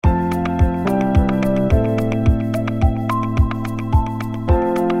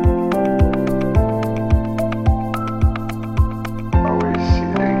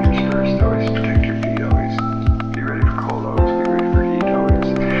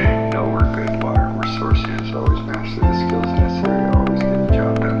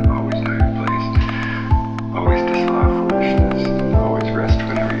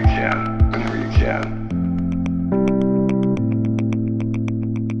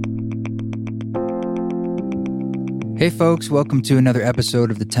Hey folks, welcome to another episode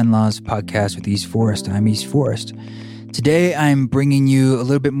of the 10 Laws podcast with East Forest. I'm East Forest. Today I'm bringing you a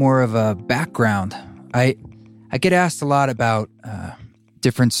little bit more of a background. I get asked a lot about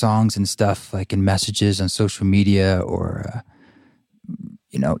different songs and stuff, like in messages on social media or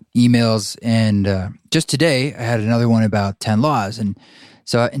emails. And just today I had another one about 10 laws. And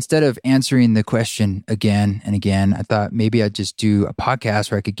so instead of answering the question again and again, I thought maybe I'd just do a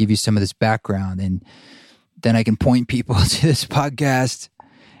podcast where I could give you some of this background, and then I can point people to this podcast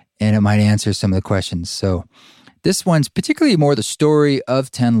and it might answer some of the questions. So this one's particularly more the story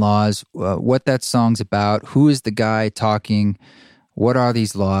of 10 Laws, what that song's about, who is the guy talking, what are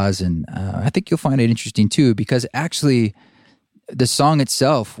these laws, and I think you'll find it interesting too, because actually the song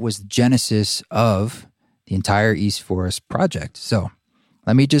itself was the genesis of the entire East Forest project. So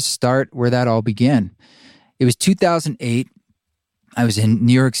let me just start where that all began. It was 2008. I was in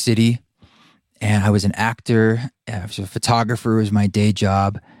New York City. And I was an actor. I was a photographer, was my day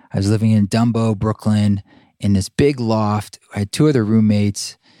job. I was living in Dumbo, Brooklyn, in this big loft. I had two other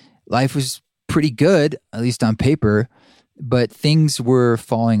roommates. Life was pretty good, at least on paper, but things were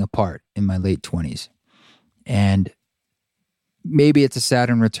falling apart in my late 20s. And maybe it's a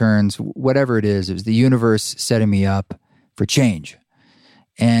Saturn returns, whatever it was the universe setting me up for change.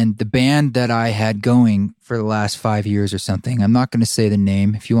 And the band that I had going for the last 5 years or something, I'm not going to say the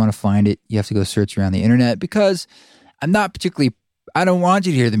name. If you want to find it, you have to go search around the internet, because I don't want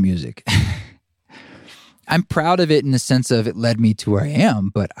you to hear the music. I'm proud of it in the sense of it led me to where I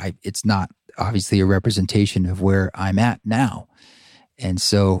am, but it's not obviously a representation of where I'm at now. And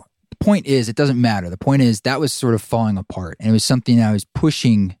so the point is, it doesn't matter. The point is that was sort of falling apart, and it was something I was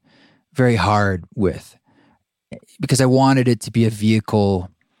pushing very hard with, because I wanted it to be a vehicle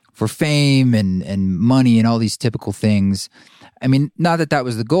for fame and money and all these typical things. I mean, not that that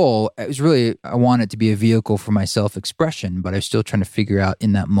was the goal. It was really, I wanted it to be a vehicle for my self-expression, but I was still trying to figure out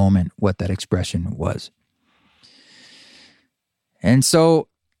in that moment what that expression was. And so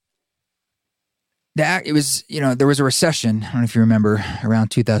it was, there was a recession. I don't know if you remember,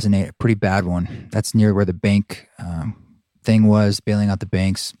 around 2008, a pretty bad one. That's near where the bank thing was, bailing out the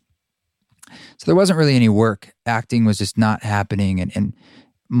banks. So there wasn't really any work. Acting was just not happening. And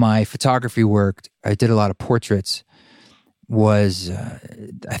my photography work, I did a lot of portraits, I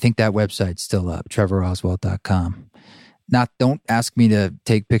think that website's still up, trevoroswald.com. Don't ask me to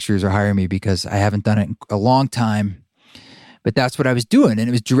take pictures or hire me, because I haven't done it in a long time. But that's what I was doing. And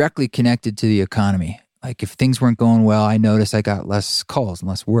it was directly connected to the economy. Like if things weren't going well, I noticed I got less calls and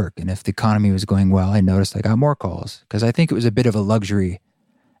less work. And if the economy was going well, I noticed I got more calls, because I think it was a bit of a luxury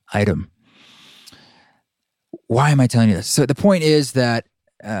item. Why am I telling you this? So the point is that,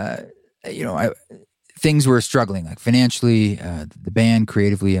 things were struggling, like financially, the band,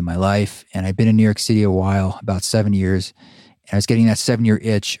 creatively, in my life. And I'd been in New York City a while, about 7 years. And I was getting that 7-year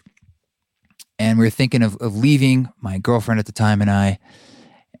itch. And we were thinking of leaving, my girlfriend at the time and I,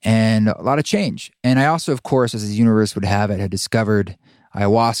 and a lot of change. And I also, of course, as the universe would have it, had discovered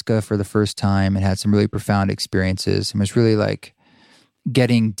ayahuasca for the first time and had some really profound experiences, and was really like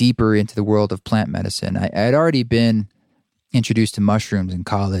getting deeper into the world of plant medicine. I had already been introduced to mushrooms in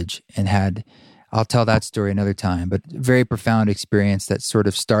college and I'll tell that story another time, but very profound experience that sort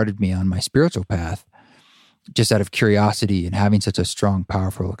of started me on my spiritual path, just out of curiosity and having such a strong,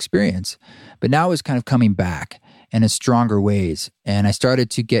 powerful experience. But now it was kind of coming back and in stronger ways. And I started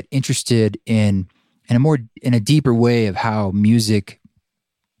to get interested in a deeper way of how music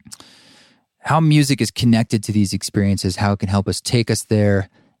is connected to these experiences, how it can help us take us there.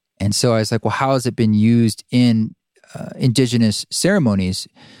 And so I was like, well, how has it been used in indigenous ceremonies,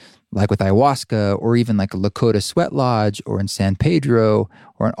 like with ayahuasca, or even like a Lakota sweat lodge, or in San Pedro,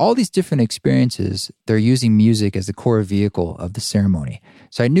 or in all these different experiences, they're using music as the core vehicle of the ceremony.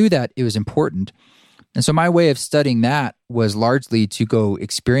 So I knew that it was important. And so my way of studying that was largely to go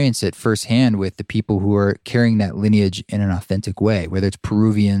experience it firsthand with the people who are carrying that lineage in an authentic way, whether it's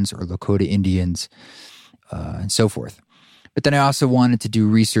Peruvians or Lakota Indians, and so forth. But then I also wanted to do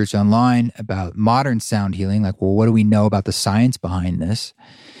research online about modern sound healing, like, well, what do we know about the science behind this?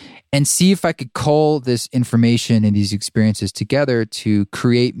 And see if I could cull this information and these experiences together to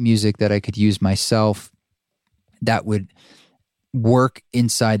create music that I could use myself that would work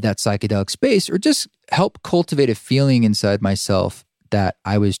inside that psychedelic space, or just help cultivate a feeling inside myself that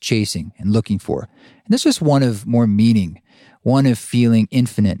I was chasing and looking for. And this was one of more meaning, one of feeling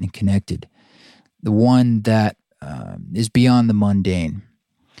infinite and connected, the one that is beyond the mundane.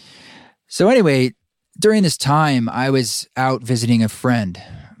 So anyway, during this time, I was out visiting a friend,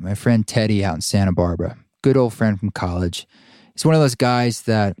 my friend Teddy, out in Santa Barbara, good old friend from college. He's one of those guys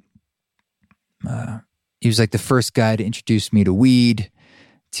that He was like the first guy to introduce me to weed,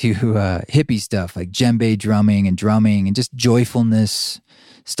 to hippie stuff like djembe drumming and just joyfulness,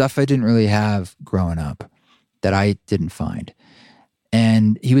 stuff I didn't really have growing up that I didn't find.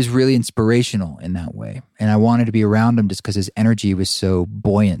 And he was really inspirational in that way. And I wanted to be around him just because his energy was so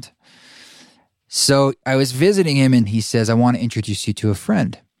buoyant. So I was visiting him and he says, I want to introduce you to a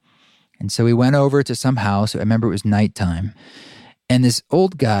friend. And so we went over to some house. I remember it was nighttime. And this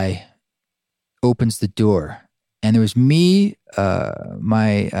old guy opens the door. And there was me,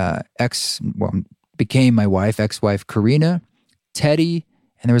 my became my wife, ex-wife, Karina, Teddy,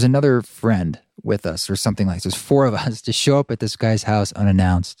 and there was another friend with us or something like this. There's 4 of us to show up at this guy's house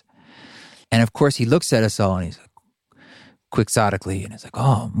unannounced. And of course, he looks at us all and he's like, quixotically, and it's like,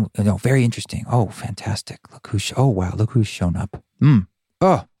 oh, very interesting. Oh, fantastic. Look look who's shown up.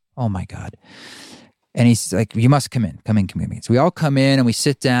 Oh my God. And he's like, you must come in. So we all come in and we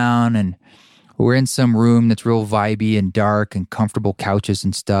sit down and we're in some room that's real vibey and dark and comfortable couches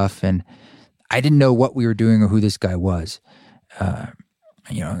and stuff. And I didn't know what we were doing or who this guy was.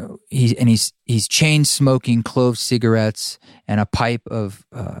 He's chain smoking clove cigarettes and a pipe of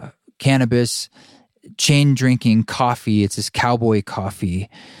cannabis, chain drinking coffee. It's this cowboy coffee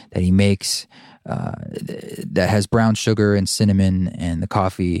that he makes that has brown sugar and cinnamon and the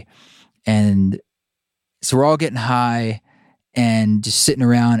coffee. And so we're all getting high and just sitting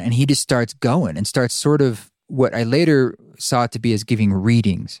around, and he just starts going and starts sort of what I later saw it to be as giving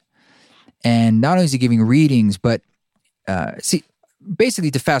readings. And not only is he giving readings, but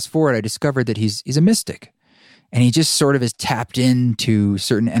basically to fast forward, I discovered that he's a mystic. And he just sort of is tapped into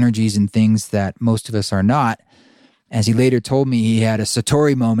certain energies and things that most of us are not. As he later told me, he had a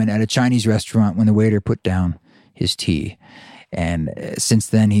Satori moment at a Chinese restaurant when the waiter put down his tea. And since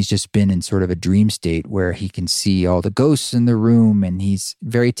then, he's just been in sort of a dream state where he can see all the ghosts in the room, and he's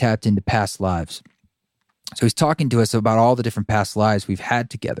very tapped into past lives. So he's talking to us about all the different past lives we've had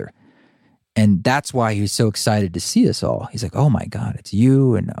together. And that's why he was so excited to see us all. He's like, oh my God, it's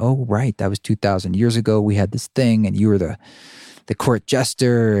you. And oh, right, that was 2,000 years ago. We had this thing and you were the court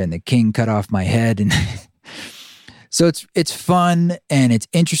jester and the king cut off my head. And so it's fun and it's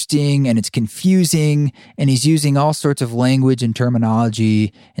interesting and it's confusing. And he's using all sorts of language and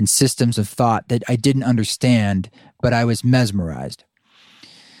terminology and systems of thought that I didn't understand, but I was mesmerized.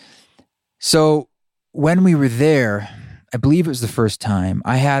 So when we were there, I believe it was the first time,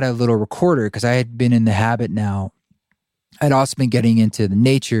 I had a little recorder because I had been in the habit now. I'd also been getting into the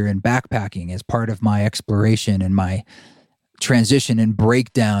nature and backpacking as part of my exploration and my transition and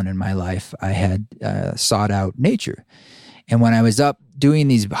breakdown in my life. I had sought out nature. And when I was up doing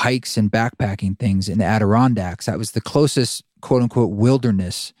these hikes and backpacking things in the Adirondacks, that was the closest quote unquote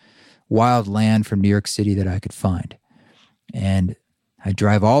wilderness, wild land from New York City that I could find. And I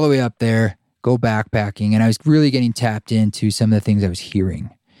drive all the way up there, go backpacking, and I was really getting tapped into some of the things I was hearing,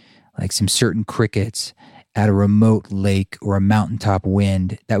 like some certain crickets at a remote lake or a mountaintop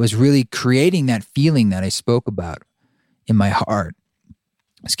wind that was really creating that feeling that I spoke about in my heart,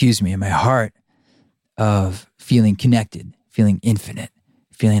 of feeling connected, feeling infinite,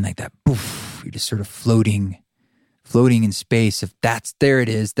 feeling like that, poof, you're just sort of floating in space. If there it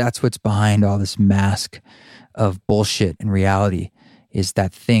is, that's what's behind all this mask of bullshit and reality. Is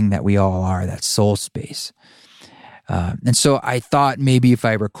that thing that we all are, that soul space. And so I thought maybe if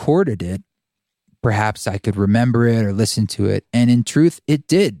I recorded it, perhaps I could remember it or listen to it. And in truth, it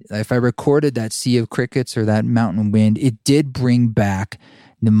did. If I recorded that sea of crickets or that mountain wind, it did bring back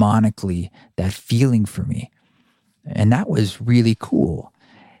mnemonically that feeling for me. And that was really cool.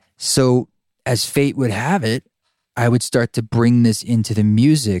 So as fate would have it, I would start to bring this into the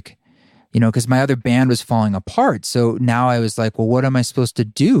music, because my other band was falling apart. So now I was like, well, what am I supposed to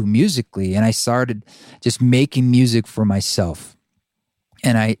do musically? And I started just making music for myself.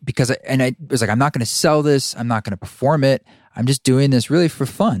 And I was like, I'm not going to sell this. I'm not going to perform it. I'm just doing this really for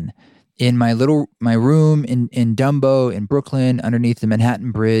fun in my room in Dumbo in Brooklyn underneath the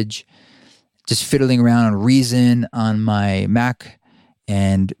Manhattan Bridge, just fiddling around on Reason on my Mac.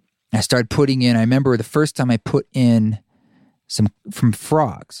 And I started putting in, I remember the first time I put in some from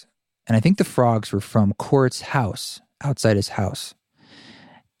Frogs. And I think the Frogs were from Court's house, outside his house.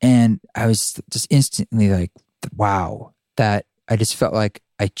 And I was just instantly like, wow, that I just felt like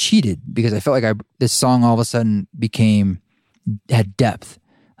I cheated because I felt like this song all of a sudden had depth.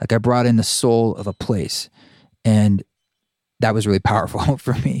 Like I brought in the soul of a place. And that was really powerful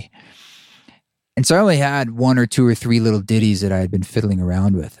for me. And so I only had 1 or 2 or 3 little ditties that I had been fiddling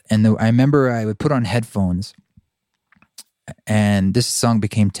around with. And I remember I would put on headphones, and this song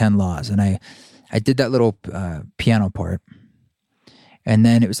became 10 Laws. And I did that little piano part. And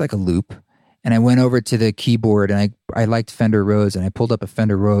then it was like a loop. And I went over to the keyboard, and I liked Fender Rhodes, and I pulled up a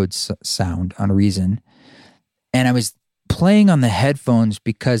Fender Rhodes sound on Reason. And I was playing on the headphones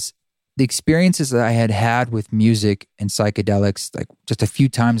because the experiences that I had had with music and psychedelics, like just a few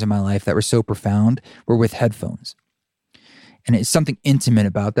times in my life that were so profound, were with headphones. And it's something intimate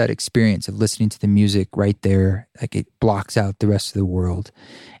about that experience of listening to the music right there. Like it blocks out the rest of the world.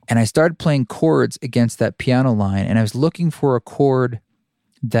 And I started playing chords against that piano line, and I was looking for a chord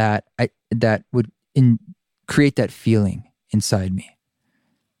that would create that feeling inside me.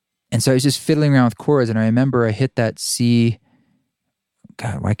 And so I was just fiddling around with chords, and I remember I hit that C.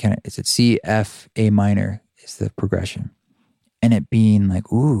 God, why can't is it C, F, A minor is the progression. And it being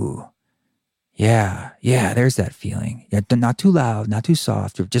like, ooh, yeah, there's that feeling. Yeah, not too loud, not too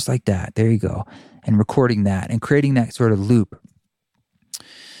soft, just like that. There you go. And recording that and creating that sort of loop.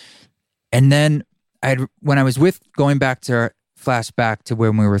 And then when I was going back to flashback to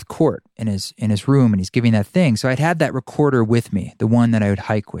when we were with Court in his room, and he's giving that thing. So I'd had that recorder with me, the one that I would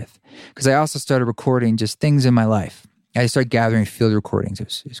hike with, because I also started recording just things in my life. I started gathering field recordings.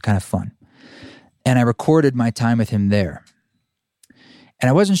 It was kind of fun. And I recorded my time with him there. And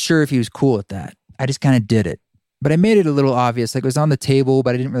I wasn't sure if he was cool with that. I just kind of did it. But I made it a little obvious. Like it was on the table,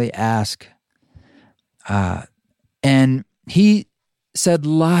 but I didn't really ask. And he said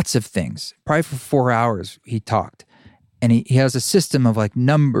lots of things. Probably for 4 hours he talked. And he has a system of like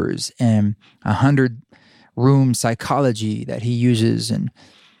numbers and 100-room psychology that he uses. And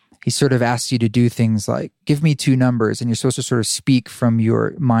he sort of asks you to do things like, give me 2 numbers. And you're supposed to sort of speak from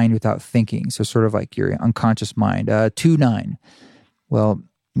your mind without thinking. So sort of like your unconscious mind. 2, 9. Well,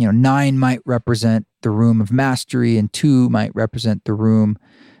 9 might represent the room of mastery, and 2 might represent the room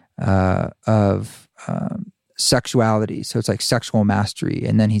of sexuality. So it's like sexual mastery.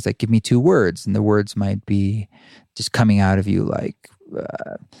 And then he's like, give me 2 words. And the words might be just coming out of you like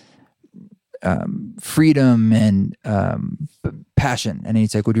freedom and passion. And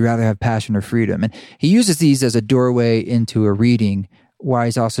he's like, would you rather have passion or freedom? And he uses these as a doorway into a reading, while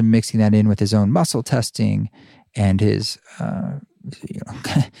he's also mixing that in with his own muscle testing and his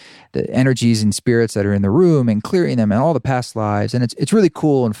the energies and spirits that are in the room, and clearing them and all the past lives. And it's really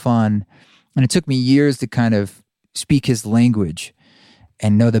cool and fun. And it took me years to kind of speak his language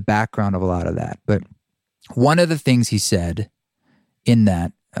and know the background of a lot of that. But one of the things he said in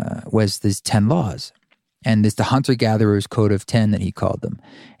that was these 10 laws. And it's the hunter-gatherer's code of 10 that he called them.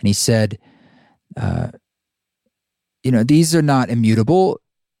 And he said, these are not immutable,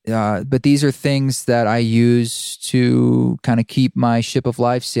 but these are things that I use to kind of keep my ship of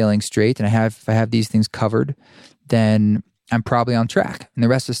life sailing straight. And if I have these things covered, then I'm probably on track. And the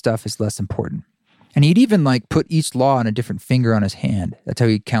rest of the stuff is less important. And he'd even like put each law on a different finger on his hand. That's how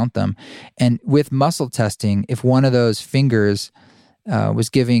he'd count them. And with muscle testing, if one of those fingers was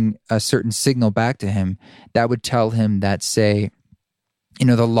giving a certain signal back to him, that would tell him that, say,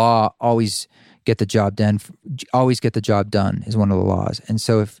 the law always get the job done is one of the laws. And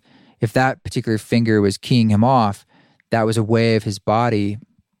so if that particular finger was keying him off, that was a way of his body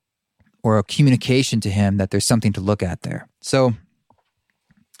or a communication to him that there's something to look at there. So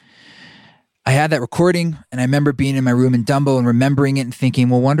I had that recording, and I remember being in my room in Dumbo and remembering it and thinking,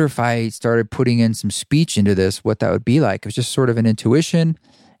 well, wonder if I started putting in some speech into this, what that would be like. It was just sort of an intuition,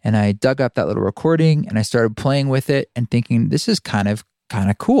 and I dug up that little recording, and I started playing with it and thinking, this is kind of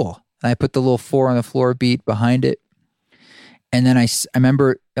cool. And I put the little 4 on the floor beat behind it. And then I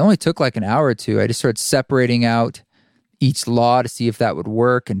remember it only took like an hour or two. I just started separating out each law to see if that would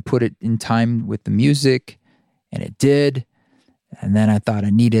work and put it in time with the music. And it did. And then I thought I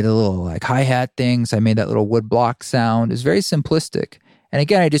needed a little like hi-hat thing. So I made that little wood block sound. It was very simplistic. And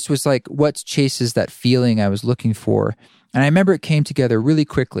again, I just was like, what chases that feeling I was looking for? And I remember it came together really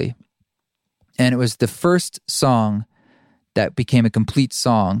quickly. And it was the first song that became a complete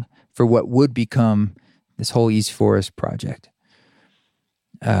song for what would become this whole East Forest project.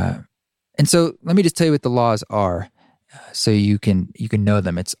 And so let me just tell you what the laws are, so you can know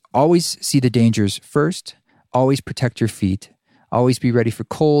them. It's always see the dangers first, always protect your feet, always be ready for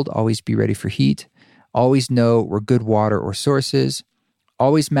cold, always be ready for heat, always know where good water or source is,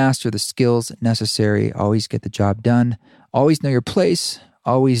 always master the skills necessary, always get the job done, always know your place,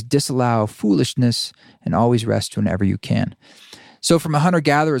 always disallow foolishness, and always rest whenever you can. So from a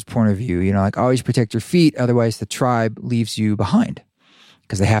hunter-gatherer's point of view, like always protect your feet, otherwise the tribe leaves you behind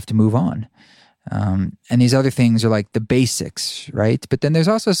because they have to move on. And these other things are like the basics, right? But then there's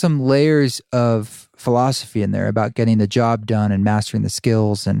also some layers of philosophy in there about getting the job done and mastering the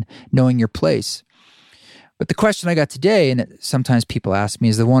skills and knowing your place. But the question I got today, and sometimes people ask me,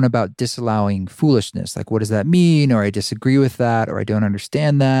 is the one about disallowing foolishness. Like, what does that mean? Or I disagree with that, or I don't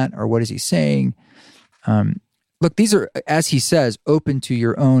understand that, or what is he saying? Look, these are, as he says, open to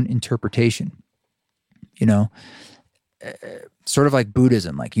your own interpretation. You know, sort of like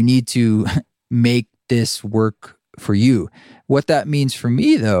Buddhism, like you need to make this work for you. What that means for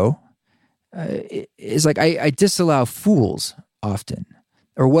me, though, is like I disallow fools often,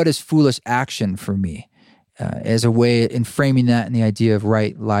 or what is foolish action for me, as a way in framing that in the idea of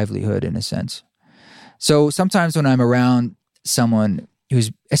right livelihood in a sense. So sometimes when I'm around someone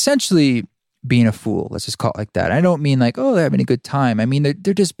who's essentially being a fool, let's just call it like that. I don't mean like, oh, they're having a good time. I mean,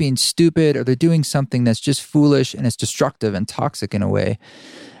 they're just being stupid, or they're doing something that's just foolish and it's destructive and toxic in a way.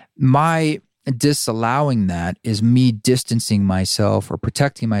 My disallowing that is me distancing myself or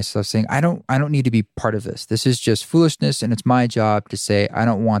protecting myself, saying, I don't need to be part of this. This is just foolishness, and it's my job to say, I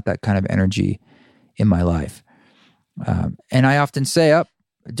don't want that kind of energy in my life. And I often say,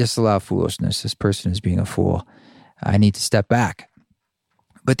 disallow foolishness. This person is being a fool. I need to step back.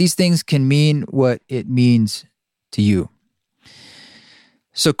 But these things can mean what it means to you.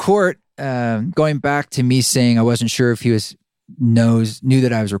 So Court, going back to me saying I wasn't sure if he knew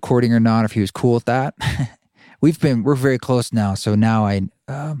that I was recording or not, if he was cool with that. We're very close now. So now I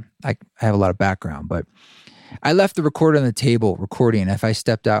have a lot of background, but I left the recorder on the table recording. If I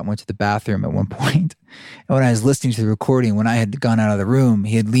stepped out and went to the bathroom at one point, and when I was listening to the recording, when I had gone out of the room,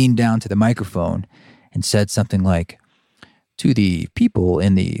 he had leaned down to the microphone and said something like, to the people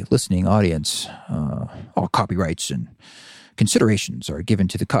in the listening audience, all copyrights and considerations are given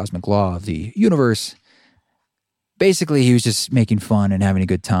to the cosmic law of the universe. Basically, he was just making fun and having a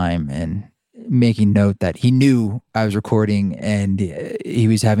good time and making note that he knew I was recording and he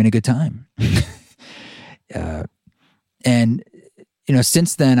was having a good time. And, you know,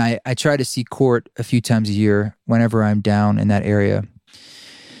 since then, I try to see Court a few times a year whenever I'm down in that area.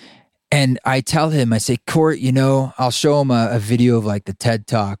 And I tell him, I say, Court, you know, I'll show him a video of like the TED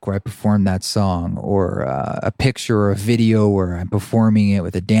Talk where I performed that song, or a picture or a video where I'm performing it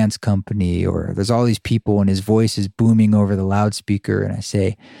with a dance company, or there's all these people and his voice is booming over the loudspeaker. And I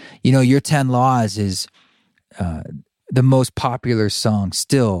say, you know, your 10 Laws is the most popular song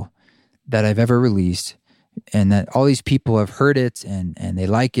still that I've ever released. And that all these people have heard it and they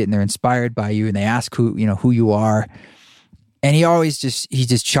like it and they're inspired by you and they ask who you are. And he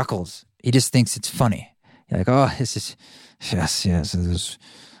just chuckles. He just thinks it's funny. You're like, oh, yes, this is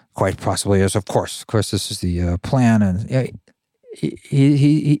quite possibly, yes, of course, this is the plan. And yeah,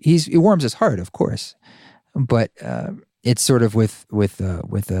 he warms his heart, of course, but it's sort of with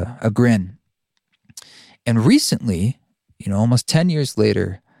a grin. And recently, you know, almost 10 years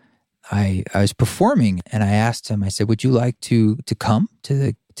later, I was performing and I asked him, I said, would you like to come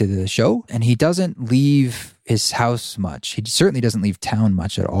to the show? And he doesn't leave his house much. He certainly doesn't leave town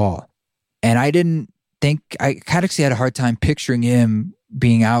much at all. And I kind of actually had a hard time picturing him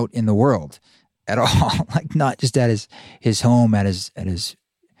being out in the world at all. Like not just at his home, at his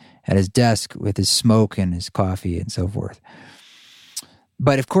desk with his smoke and his coffee and so forth.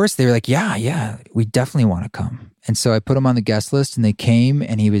 But of course they were like, yeah, we definitely want to come. And so I put him on the guest list and they came,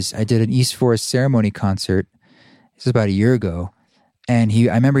 and I did an East Forest ceremony concert. This was about a year ago. And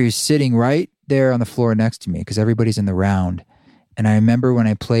I remember he was sitting right there on the floor next to me because everybody's in the round. And I remember when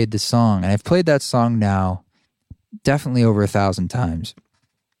I played the song, and I've played that song now definitely over 1,000 times.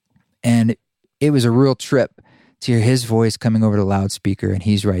 And it was a real trip to hear his voice coming over the loudspeaker and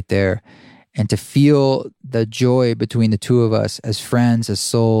he's right there. And to feel the joy between the two of us as friends, as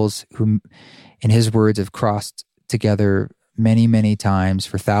souls who, in his words, have crossed together many, many times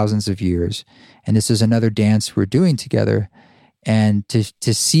for thousands of years. And this is another dance we're doing together. And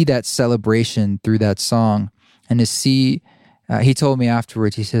to see that celebration through that song, and to see, he told me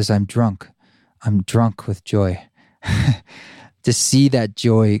afterwards, he says, I'm drunk with joy. To see that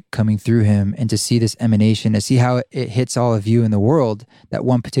joy coming through him and to see this emanation, to see how it hits all of you in the world, that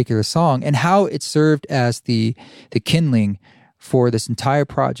one particular song, and how it served as the kindling for this entire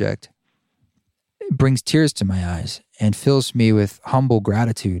project, it brings tears to my eyes and fills me with humble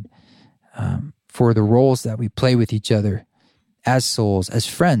gratitude for the roles that we play with each other as souls, as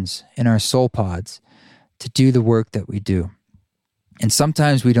friends in our soul pods, to do the work that we do. And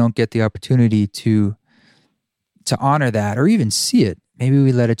sometimes we don't get the opportunity to honor that or even see it. Maybe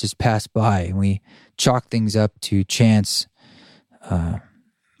we let it just pass by and we chalk things up to chance,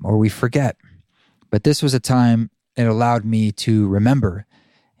 or we forget. But this was a time it allowed me to remember,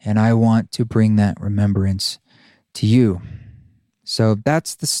 and I want to bring that remembrance to you. So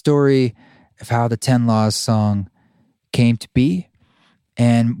that's the story of how the 10 Laws song came to be.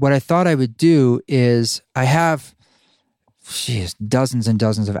 And what I thought I would do is I have dozens and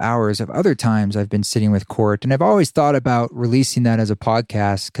dozens of hours of other times I've been sitting with Cort. And I've always thought about releasing that as a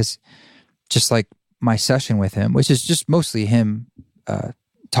podcast, because just like my session with him, which is just mostly him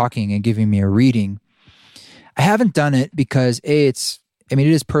talking and giving me a reading, I haven't done it because it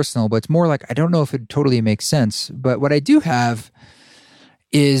is personal, but it's more like I don't know if it totally makes sense. But what I do have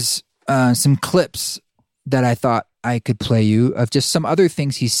is some clips that I thought I could play you of just some other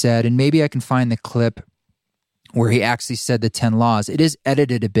things he said, and maybe I can find the clip where he actually said the 10 laws. It is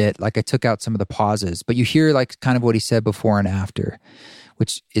edited a bit, like I took out some of the pauses, but you hear like kind of what he said before and after,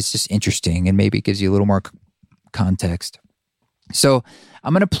 which is just interesting and maybe gives you a little more context. So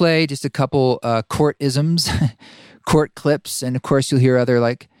I'm going to play just a couple Cort-isms, Cort clips, and of course you'll hear other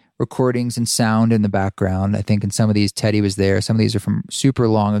like recordings and sound in the background. I think in some of these Teddy was there. Some of these are from super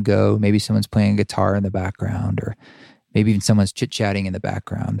long ago. Maybe someone's playing a guitar in the background, or maybe even someone's chit-chatting in the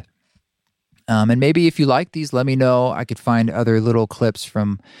background. And maybe if you like these, let me know. I could find other little clips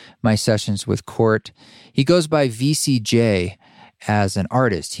from my sessions with Cort. He goes by VCJ as an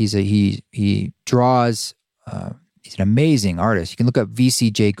artist. He draws. He's an amazing artist. You can look up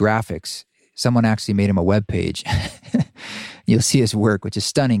VCJ Graphics. Someone actually made him a webpage. You'll see his work, which is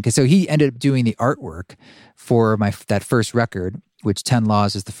stunning. Because so he ended up doing the artwork for that first record, which 10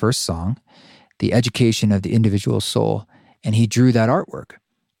 Laws is the first song, The Education of the Individual Soul, and he drew that artwork.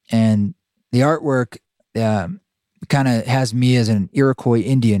 And the artwork kind of has me as an Iroquois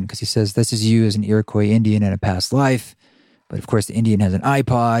Indian, because he says, this is you as an Iroquois Indian in a past life. But of course, the Indian has an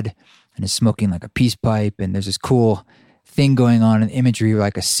iPod and is smoking like a peace pipe. And there's this cool thing going on in imagery,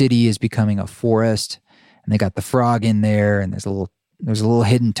 like a city is becoming a forest. And they got the frog in there, and there's a little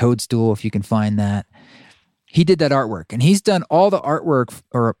hidden toadstool, if you can find that. He did that artwork, and he's done all the artwork,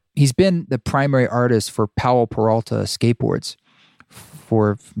 or he's been the primary artist for Powell Peralta skateboards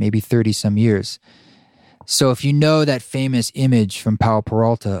for maybe 30 some years. So if you know that famous image from Powell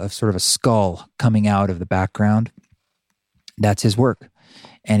Peralta of sort of a skull coming out of the background, that's his work.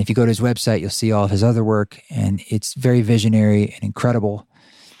 And if you go to his website, you'll see all of his other work, and it's very visionary and incredible.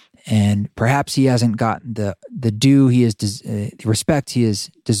 And perhaps he hasn't gotten the due he is, the respect he has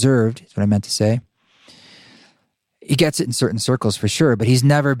deserved, is what I meant to say. He gets it in certain circles for sure, but he's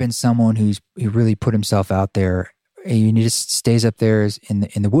never been someone who really put himself out there. He just stays up there in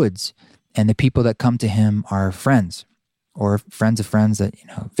the woods, and the people that come to him are friends or friends of friends that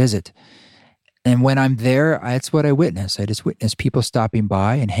visit. And when I'm there, it's what I witness. I just witness people stopping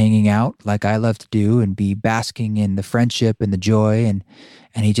by and hanging out like I love to do, and be basking in the friendship and the joy. And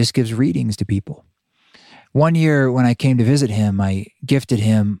he just gives readings to people. One year when I came to visit him, I gifted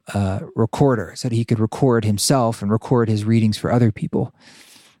him a recorder so that he could record himself and record his readings for other people.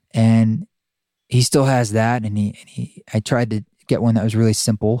 And he still has that. And I tried to get one that was really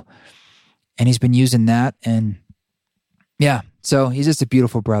simple, and he's been using that. And yeah, so he's just a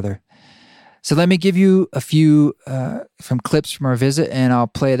beautiful brother. So let me give you a few from clips from our visit, and I'll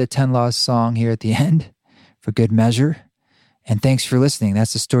play the 10 Laws song here at the end for good measure. And thanks for listening.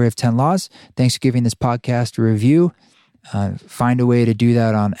 That's the story of 10 Laws. Thanks for giving this podcast a review. Find a way to do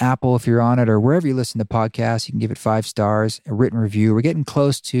that on Apple if you're on it, or wherever you listen to podcasts. You can give it 5 stars, a written review. We're getting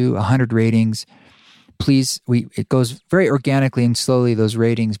close to 100 ratings. Please, it goes very organically and slowly, those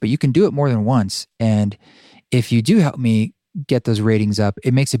ratings, but you can do it more than once. And if you do help me get those ratings up,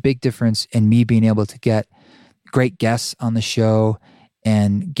 it makes a big difference in me being able to get great guests on the show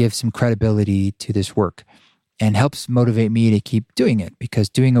and give some credibility to this work, and helps motivate me to keep doing it, because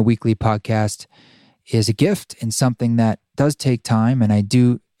doing a weekly podcast is a gift and something that does take time. And I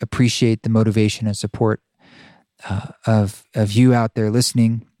do appreciate the motivation and support of you out there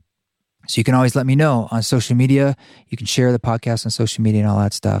listening. So you can always let me know on social media. You can share the podcast on social media and all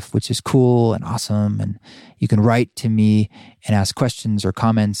that stuff, which is cool and awesome. And you can write to me and ask questions or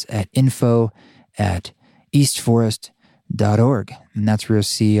comments at info@eastforest.org. And that's where you'll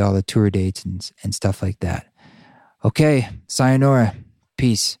see all the tour dates and stuff like that. Okay, sayonara.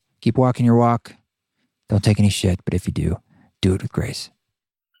 Peace. Keep walking your walk. Don't take any shit, but if you do it with grace.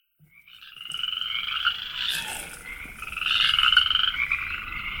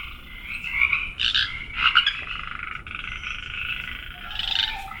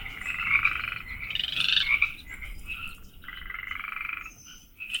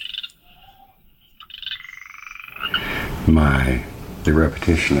 The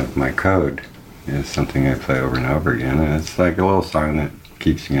repetition of my code is something I play over and over again, and it's like a little song that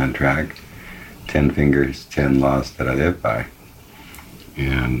keeps me on track. 10 fingers, 10 laws that I live by.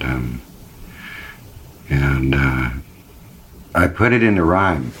 And I put it into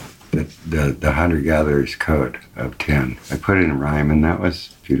rhyme the hunter-gatherer's code of 10. I put it in rhyme, and that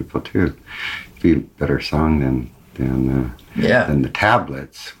was beautiful too. Be a better song than the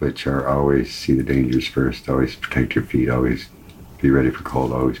tablets, which are always see the dangers first, always protect your feet, always be ready for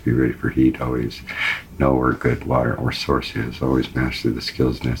cold, always be ready for heat, always know where good water or source is, always master the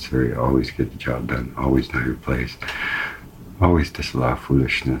skills necessary, always get the job done, always know your place, always disallow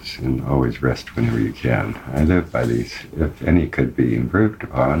foolishness, and always rest whenever you can. I live by these. If any could be improved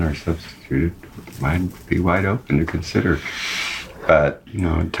upon or substituted, mine would be wide open to consider. But,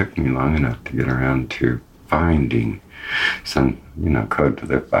 it took me long enough to get around to finding some, code to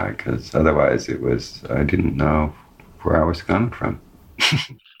live by, because otherwise I didn't know where I was coming from.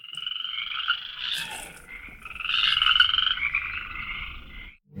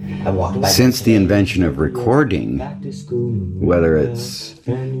 Since the invention of recording, whether it's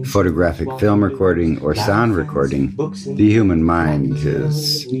photographic film recording or sound recording, the human mind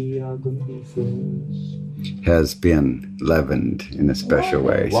has been leavened in a special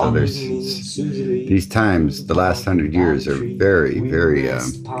way. So there's these times, the last 100 years are very, very,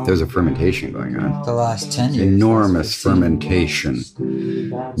 there's a fermentation going on. The last 10 years. Enormous fermentation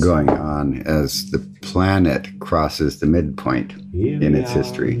going on as the planet crosses the midpoint in its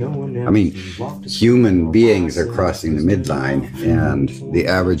history. I mean, human beings are crossing the midline, and the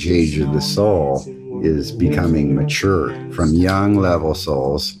average age of the soul is becoming mature from young level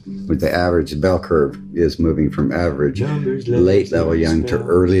souls, with the average bell curve is moving from average late level young to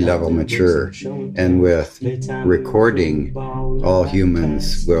early level mature. And with recording, all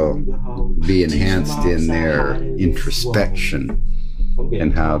humans will be enhanced in their introspection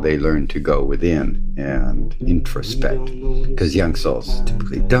and how they learn to go within and introspect, because young souls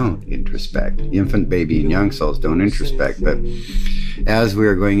typically don't introspect. Infant, baby, and young souls don't introspect, but as we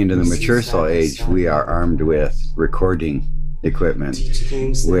are going into the mature soul age, we are armed with recording equipment,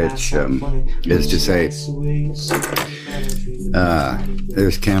 which is to say,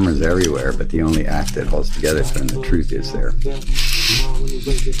 there's cameras everywhere, but the only act that holds together is when the truth is there.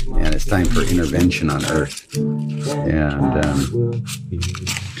 And it's time for intervention on Earth.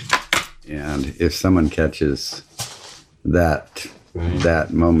 And if someone catches that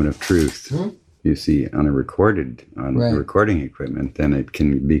moment of truth, you see, on recording equipment, then it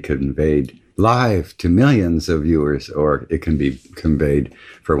can be conveyed live to millions of viewers, or it can be conveyed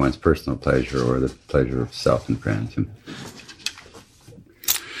for one's personal pleasure or the pleasure of self and friends. And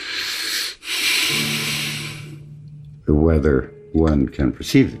whether one can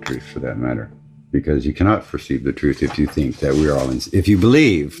perceive the truth, for that matter, because you cannot perceive the truth if you think that if you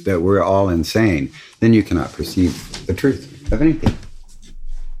believe that we're all insane, then you cannot perceive the truth of anything.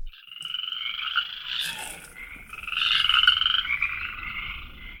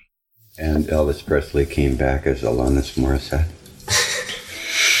 And Elvis Presley came back as Alanis Morissette,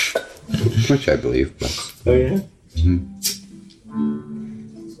 which I believe. But, oh yeah.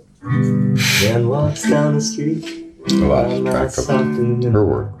 Man walks down the street. I lost track of her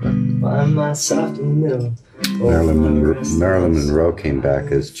work. Marilyn Monroe came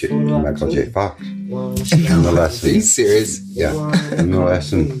back as Michael J. Fox. And the lesson. Are you serious? Yeah. And the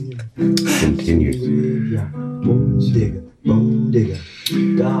lesson continues.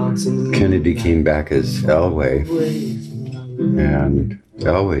 Kennedy came back as Elway, and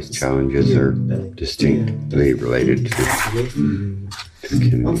Elway's challenges are distinctly related to Kennedy.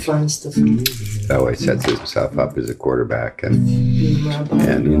 Elway sets himself up as a quarterback and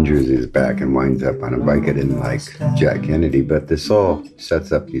injures his back and winds up on a bike. I didn't like Jack Kennedy, but the soul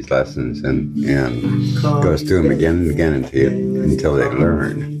sets up these lessons and goes through them again and again until they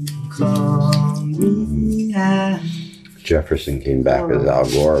learn. Jefferson came back as Al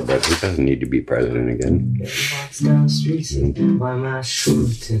Gore, but he doesn't need to be president again. And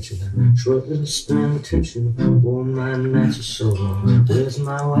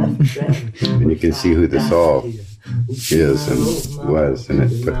you can see who the soul is and was, and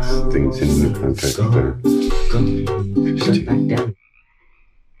it puts things in the context that are interesting.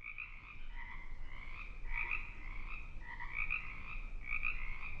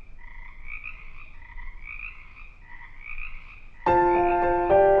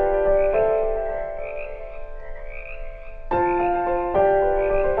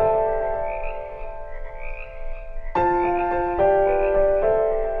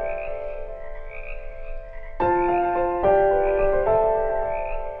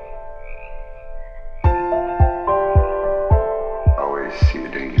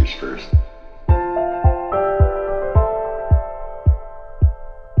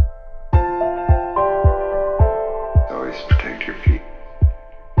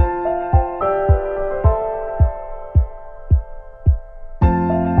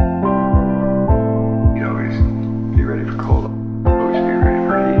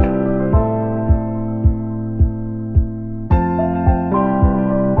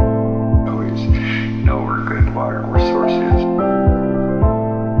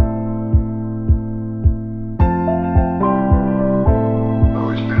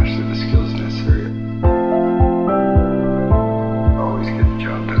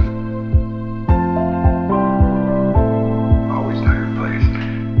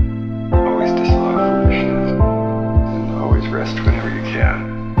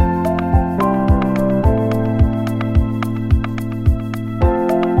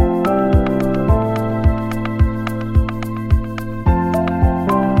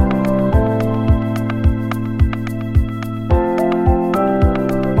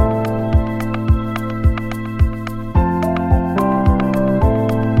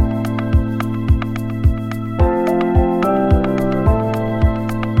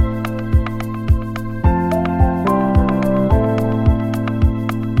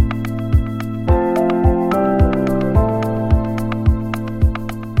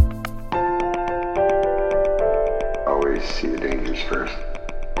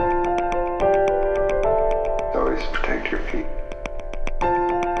 protect your feet.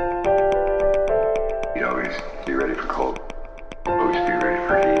 You'd always be ready for cold. Always be ready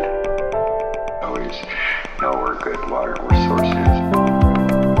for heat. Always know where good water or source is.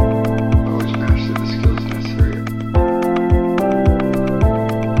 Always master the skills necessary.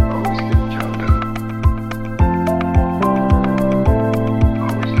 Always get the job done.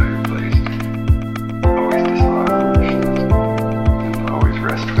 Always know your place. Always disallow foolishness. And always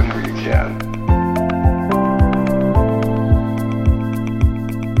rest whenever you can.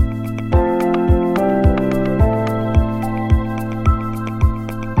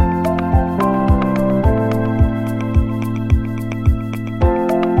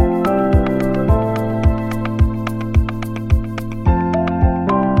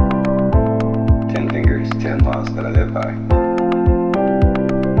 10 laws that I live by.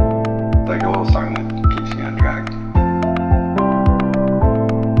 Like a little song that keeps me on track.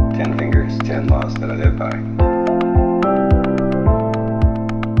 10 fingers, 10 laws that I live by.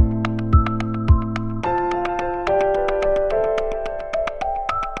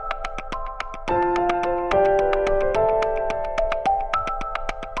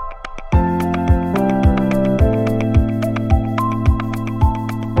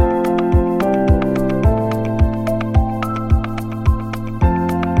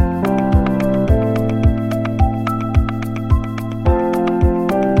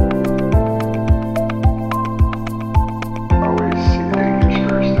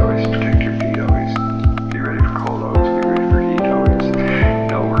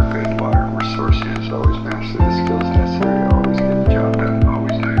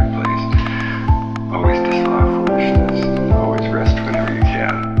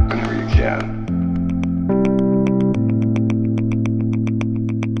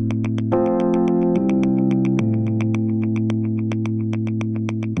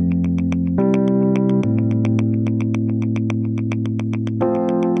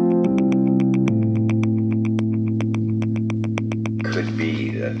 Could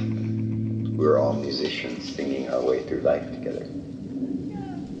be that we're all musicians singing our way through life together.